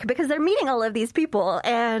because they're meeting all of these people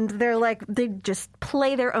and they just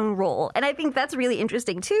play their own role. And I think that's really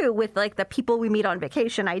interesting too with like the people we meet on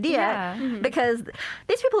vacation idea, because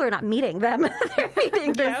these people are not meeting them. They're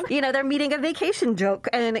meeting this, they're meeting a vacation joke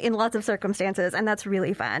and in lots of circumstances, and that's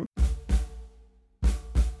really fun.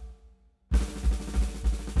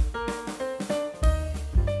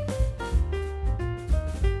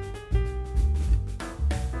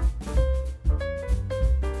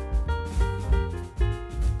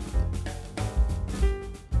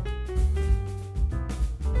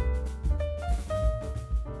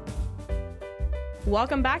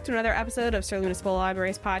 Welcome back to another episode of Sir Municipal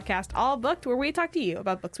Library's podcast, All Booked, where we talk to you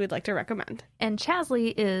about books we'd like to recommend. And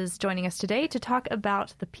Chasley is joining us today to talk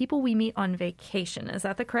about The People We Meet on Vacation. Is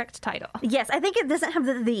that the correct title? Yes, I think it doesn't have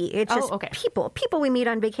the. It's just People We Meet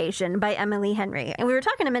on Vacation by Emily Henry. And we were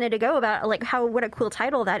talking a minute ago about like what a cool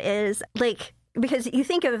title that is. Like, because you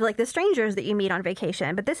think of like the strangers that you meet on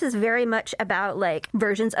vacation, but this is very much about like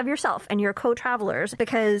versions of yourself and your co-travelers,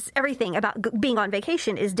 because everything about being on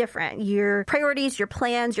vacation is different. Your priorities, your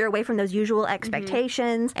plans, you're away from those usual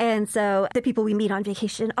expectations. And so the people we meet on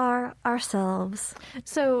vacation are ourselves.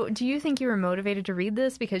 So do you think you were motivated to read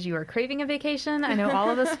this because you are craving a vacation? I know all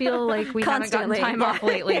of us feel like we haven't gotten time off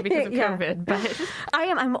lately because of COVID, but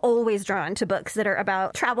I'm always drawn to books that are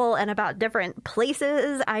about travel and about different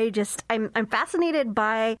places. I'm fascinated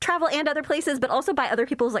by travel and other places, but also by other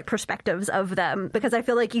people's like perspectives of them, because I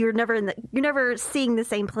feel like you're never seeing the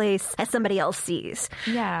same place as somebody else sees.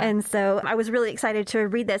 Yeah. And so I was really excited to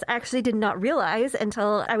read this. I actually did not realize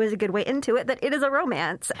until I was a good way into it that it is a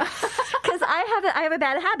romance. Because I have a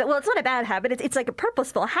bad habit. Well, it's not a bad habit. It's like a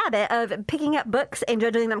purposeful habit of picking up books and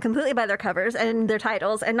judging them completely by their covers and their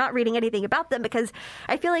titles and not reading anything about them, because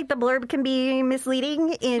I feel like the blurb can be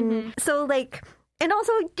misleading so like. And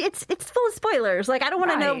also, it's full of spoilers. Like, I don't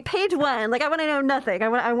want to know page one. Like, I want to know nothing.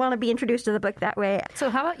 I want to be introduced to the book that way.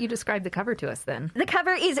 So how about you describe the cover to us then? The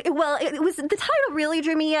cover is, well, it was, the title really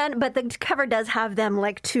drew me in, but the cover does have them,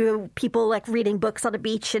 like, two people, like, reading books on a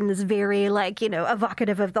beach and is very, like,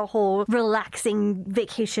 evocative of the whole relaxing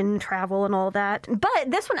vacation travel and all that.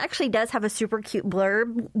 But this one actually does have a super cute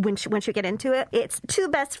blurb once you get into it. It's 2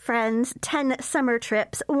 best friends, 10 summer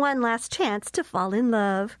trips, 1 last chance to fall in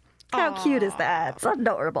love. How cute is that? It's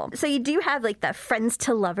adorable. So you do have like the friends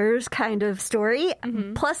to lovers kind of story,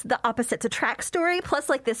 plus the opposites attract story, plus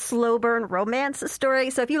like this slow burn romance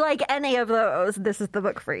story. So if you like any of those, this is the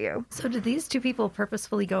book for you. So did these 2 people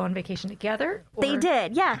purposefully go on vacation together? Or? They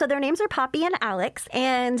did, yeah. So their names are Poppy and Alex,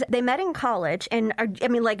 and they met in college and are,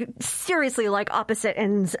 like seriously like opposite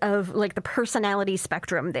ends of like the personality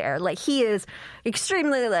spectrum there. Like he is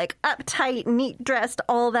extremely like uptight, neat dressed,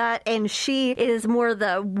 all that, and she is more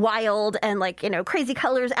the wild and like, crazy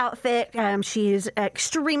colors outfit. She's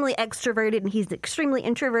extremely extroverted and he's extremely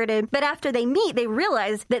introverted. But after they meet, they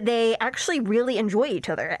realize that they actually really enjoy each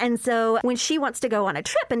other. And so when she wants to go on a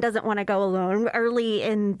trip and doesn't want to go alone early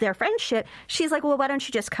in their friendship, she's like, well, why don't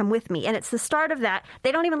you just come with me? And it's the start of that.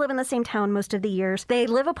 They don't even live in the same town most of the years. They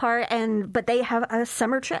live apart, but they have a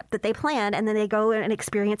summer trip that they plan, and then they go and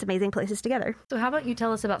experience amazing places together. So how about you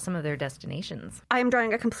tell us about some of their destinations? I'm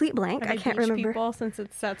drawing a complete blank. I can't remember. People, since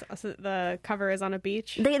the cover is on a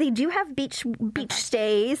beach. They do have beach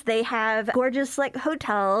stays. They have gorgeous like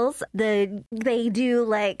hotels. They do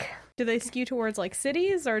like. Do they skew towards like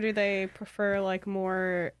cities, or do they prefer like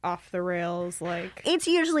more off the rails? Like it's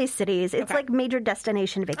usually cities. It's like major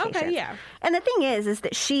destination vacations. Okay, yeah. And the thing is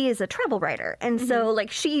that she is a travel writer, and so like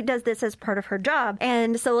she does this as part of her job.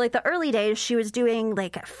 And so like the early days, she was doing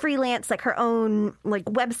like freelance, like her own like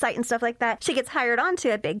website and stuff like that. She gets hired onto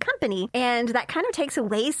a big company, and that kind of takes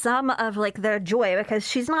away some of like the joy, because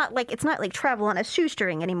she's not like, it's not like travel on a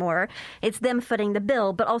shoestring anymore. It's them footing the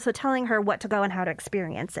bill, but also telling her what to go and how to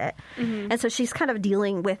experience it. And so she's kind of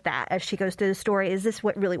dealing with that as she goes through the story. Is this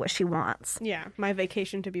what she wants? Yeah, my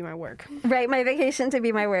vacation to be my work. Right, my vacation to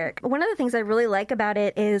be my work. One of the things I really like about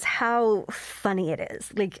it is how funny it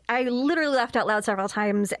is. Like, I literally laughed out loud several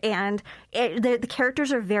times, and the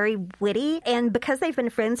characters are very witty. And because they've been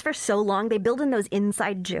friends for so long, they build in those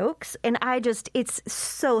inside jokes. And it's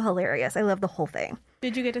so hilarious. I love the whole thing.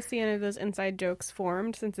 Did you get to see any of those inside jokes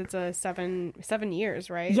formed, since it's a 7 years,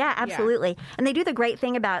 right? Yeah, absolutely. Yeah. And they do the great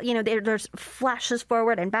thing about, there's flashes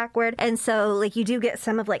forward and backward. And so like you do get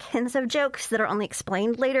some of like hints of jokes that are only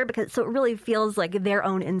explained later, because so it really feels like their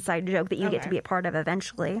own inside joke that you get to be a part of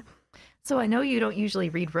eventually. So I know you don't usually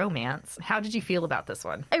read romance. How did you feel about this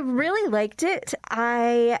one? I really liked it.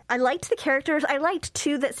 I liked the characters. I liked,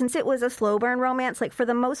 too, that since it was a slow burn romance, like for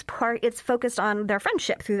the most part, it's focused on their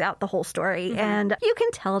friendship throughout the whole story. And you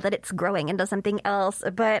can tell that it's growing into something else.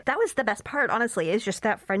 But that was the best part, honestly, is just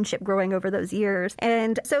that friendship growing over those years.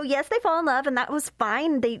 And so, yes, they fall in love, and that was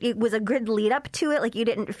fine. It was a good lead up to it. Like, you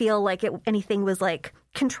didn't feel like anything was like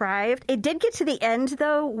contrived. It did get to the end,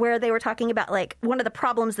 though, where they were talking about like one of the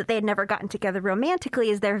problems that they had never gotten together romantically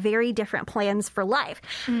is their very different plans for life.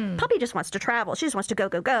 Poppy just wants to travel. She just wants to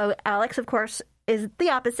go. Alex, of course, is the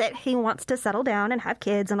opposite. He wants to settle down and have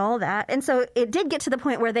kids and all of that. And so it did get to the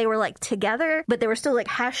point where they were like together, but they were still like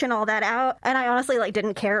hashing all that out. And I honestly like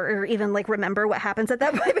didn't care or even like remember what happens at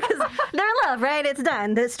that point because they're in love, right? It's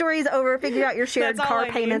done. The story's over. Figure out your shared car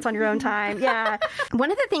payments on your own time. Yeah.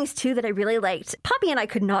 One of the things too that I really liked, Poppy and I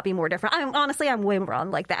could not be more different. I'm way more on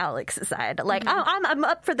like the Alex side. Like I'm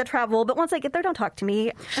up for the travel, but once I get there, don't talk to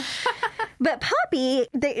me. But Poppy,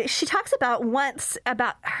 she talks about once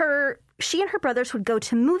about she and her brothers would go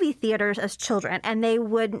to movie theaters as children, and they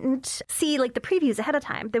wouldn't see like the previews ahead of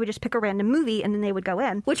time. They would just pick a random movie and then they would go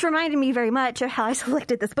in, which reminded me very much of how I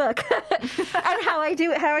selected this book and how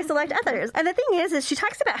I select others. And the thing is she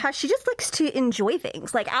talks about how she just likes to enjoy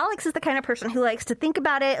things. Like Alex is the kind of person who likes to think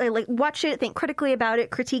about it, like watch it, think critically about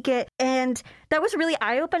it, critique it. And that was really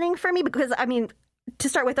eye-opening for me because, I mean, to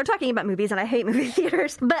start with, they're talking about movies, and I hate movie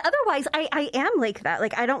theaters. But otherwise, I am like that.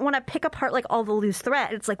 Like, I don't want to pick apart, like, all the loose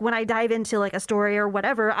threads. It's like when I dive into, like, a story or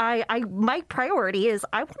whatever, my priority is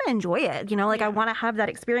I want to enjoy it. You know, like, I want to have that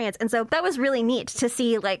experience. And so that was really neat to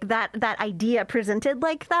see, like, that idea presented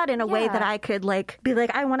like that in a way that I could, like, be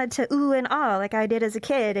like, I wanted to ooh and ah like I did as a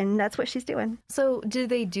kid. And that's what she's doing. So do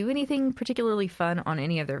they do anything particularly fun on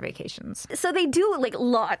any of their vacations? So they do, like,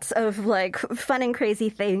 lots of, like, fun and crazy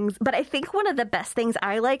things. But I think one of the best things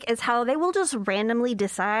I like is how they will just randomly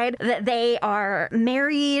decide that they are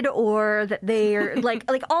married or that they're like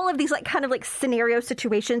all of these like kind of like scenario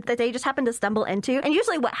situations that they just happen to stumble into. And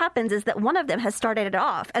usually what happens is that one of them has started it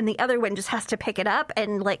off and the other one just has to pick it up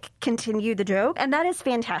and like continue the joke. And that is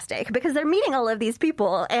fantastic because they're meeting all of these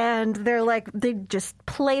people and they're like, they just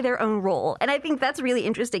play their own role. And I think that's really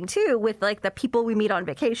interesting too with like the people we meet on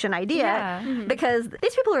vacation idea because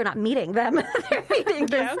these people are not meeting them. They're meeting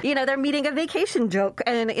this, they're meeting a vacation joke.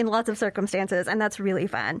 And in lots of circumstances, and that's really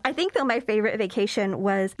fun. I think, though, my favorite vacation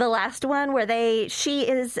was the last one where they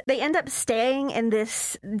end up staying in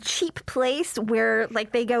this cheap place where,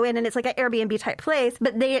 like, they go in and it's like an Airbnb type place,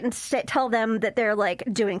 but they didn't tell them that they're, like,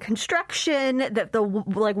 doing construction, that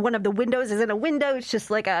one of the windows is in a window, it's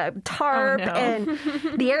just like a tarp, and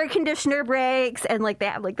the air conditioner breaks, and, like, they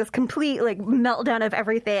have, like, this complete, like, meltdown of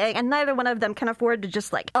everything, and neither one of them can afford to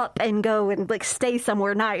just, like, up and go and, like, stay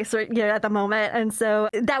somewhere nice, or, at the moment, and so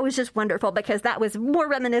that was just wonderful because that was more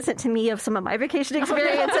reminiscent to me of some of my vacation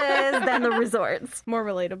experiences than the resorts. More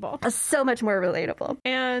relatable. So much more relatable.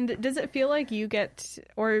 And does it feel like you get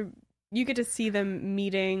to see them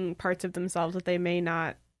meeting parts of themselves that they may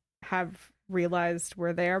not have realized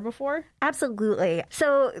were there before? Absolutely.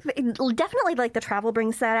 So definitely like the travel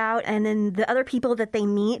brings that out and then the other people that they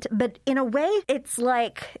meet. But in a way, it's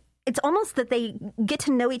like it's almost that they get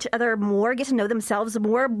to know each other more, get to know themselves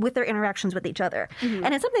more with their interactions with each other. Mm-hmm.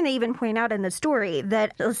 And it's something they even point out in the story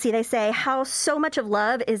that, they say how so much of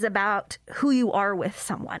love is about who you are with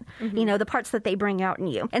someone, mm-hmm. The parts that they bring out in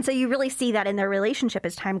you. And so you really see that in their relationship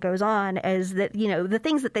as time goes on, as that, the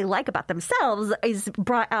things that they like about themselves is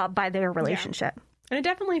brought out by their relationship. Yeah. And it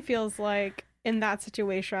definitely feels like in that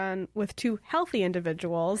situation with two healthy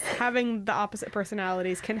individuals, having the opposite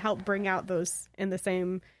personalities can help bring out those in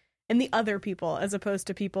the other people, as opposed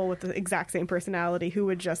to people with the exact same personality who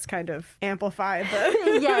would just kind of amplify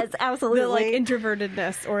the yes, absolutely, the like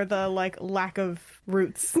introvertedness or the like lack of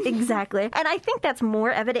roots. Exactly. And I think that's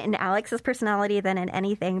more evident in Alex's personality than in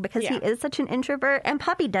anything because he is such an introvert. And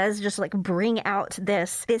Poppy does just like bring out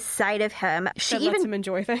this side of him. She even lets him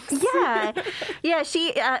enjoy things. Yeah. Yeah.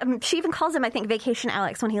 She even calls him, I think, Vacation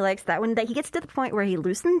Alex when he likes that. When he gets to the point where he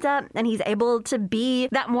loosens up and he's able to be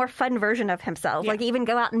that more fun version of himself. Yeah. Like even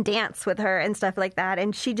go out and dance with her and stuff like that.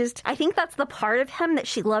 And I think that's the part of him that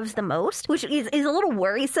she loves the most, which is a little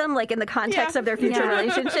worrisome, like in the context of their future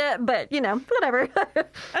relationship. But, whatever.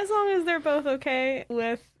 As long as they're both okay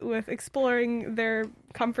with exploring their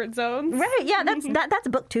comfort zones. Right, yeah, that's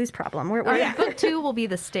book 2's problem. Book 2 will be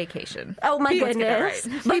the staycation. Oh my goodness.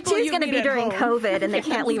 Book 2 is going to be during COVID and they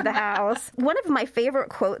can't leave the house. One of my favorite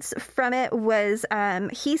quotes from it was,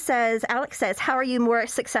 Alex says, "How are you more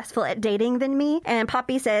successful at dating than me?" And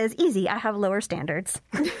Poppy says, "Easy, I have lower standards."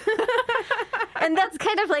 And that's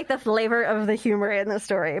kind of like the flavor of the humor in the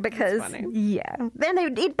story because, yeah.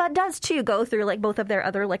 And it does, too, go through like both of their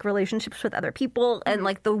other like relationships with other people and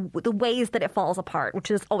like the ways that it falls apart,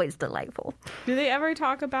 which is always delightful. Do they ever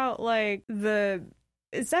talk about like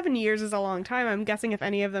 7 years is a long time. I'm guessing if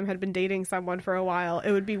any of them had been dating someone for a while,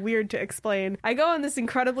 it would be weird to explain, I go on this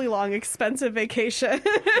incredibly long, expensive vacation.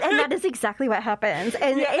 And that is exactly what happens.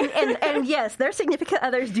 And yes, their significant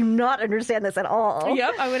others do not understand this at all.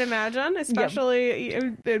 Yep, I would imagine. Especially,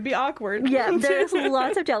 it would be awkward. Yeah, there's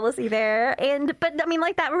lots of jealousy there. But I mean,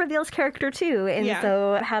 like, that reveals character, too. And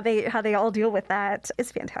so how they all deal with that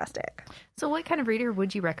is fantastic. So what kind of reader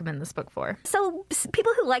would you recommend this book for? So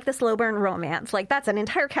people who like the slow burn romance, like that's an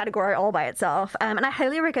entire category all by itself. And I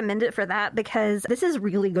highly recommend it for that because this is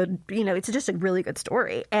really good. You know, it's just a really good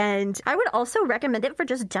story. And I would also recommend it for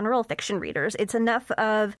just general fiction readers. It's enough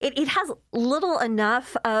of, it has little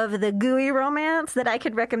enough of the gooey romance that I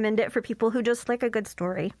could recommend it for people who just like a good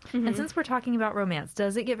story. Mm-hmm. And since we're talking about romance,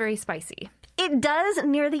 does it get very spicy? It does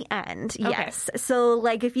near the end, yes. So,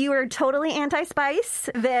 like, if you are totally anti-spice,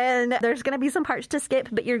 then there's going to be some parts to skip,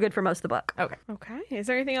 but you're good for most of the book. Okay. Is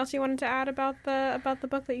there anything else you wanted to add about the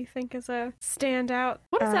book that you think is a standout?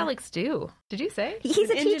 What does Alex do? Did you say? He's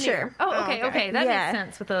a teacher. Oh, okay. That makes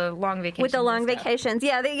sense with the long vacations. With the long vacations.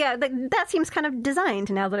 That seems kind of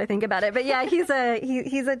designed now that I think about it. But yeah, he's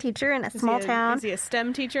a teacher in a small town. Is he a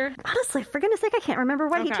STEM teacher? Honestly, for goodness sake, I can't remember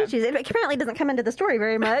what he teaches. It apparently doesn't come into the story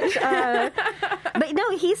very much. But no,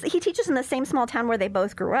 he teaches in the same small town where they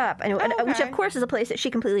both grew up, which of course is a place that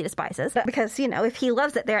she completely despises. Because, you know, if he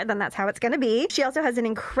loves it there, then that's how it's going to be. She also has an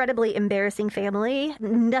incredibly embarrassing family.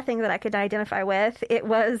 Nothing that I could identify with.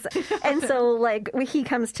 And so, like, he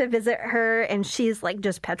comes to visit her and she's, like,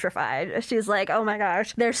 just petrified. She's like, oh my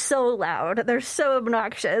gosh, they're so loud. They're so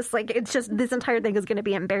obnoxious. Like, it's just, this entire thing is going to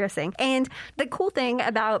be embarrassing. And the cool thing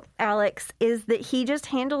about Alex is that he just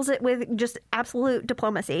handles it with just absolute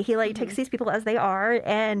diplomacy. He, like, takes these people as they are,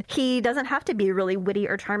 and he doesn't have to be really witty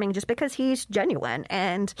or charming just because he's genuine.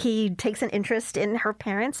 And he takes an interest in her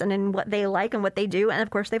parents and in what they like and what they do. And of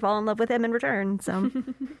course, they fall in love with him in return. So,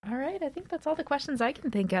 all right. I think that's all the questions I can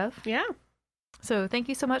think of. Yeah. So thank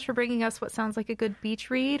you so much for bringing us what sounds like a good beach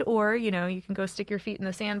read, or, you know, you can go stick your feet in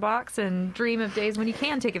the sandbox and dream of days when you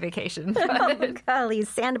can take a vacation. Oh, golly,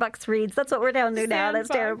 sandbox reads. That's what we're down to now. That's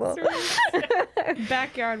terrible.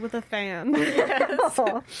 Backyard with a fan. Yes.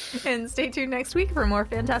 And stay tuned next week for more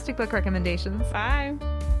fantastic book recommendations. Bye.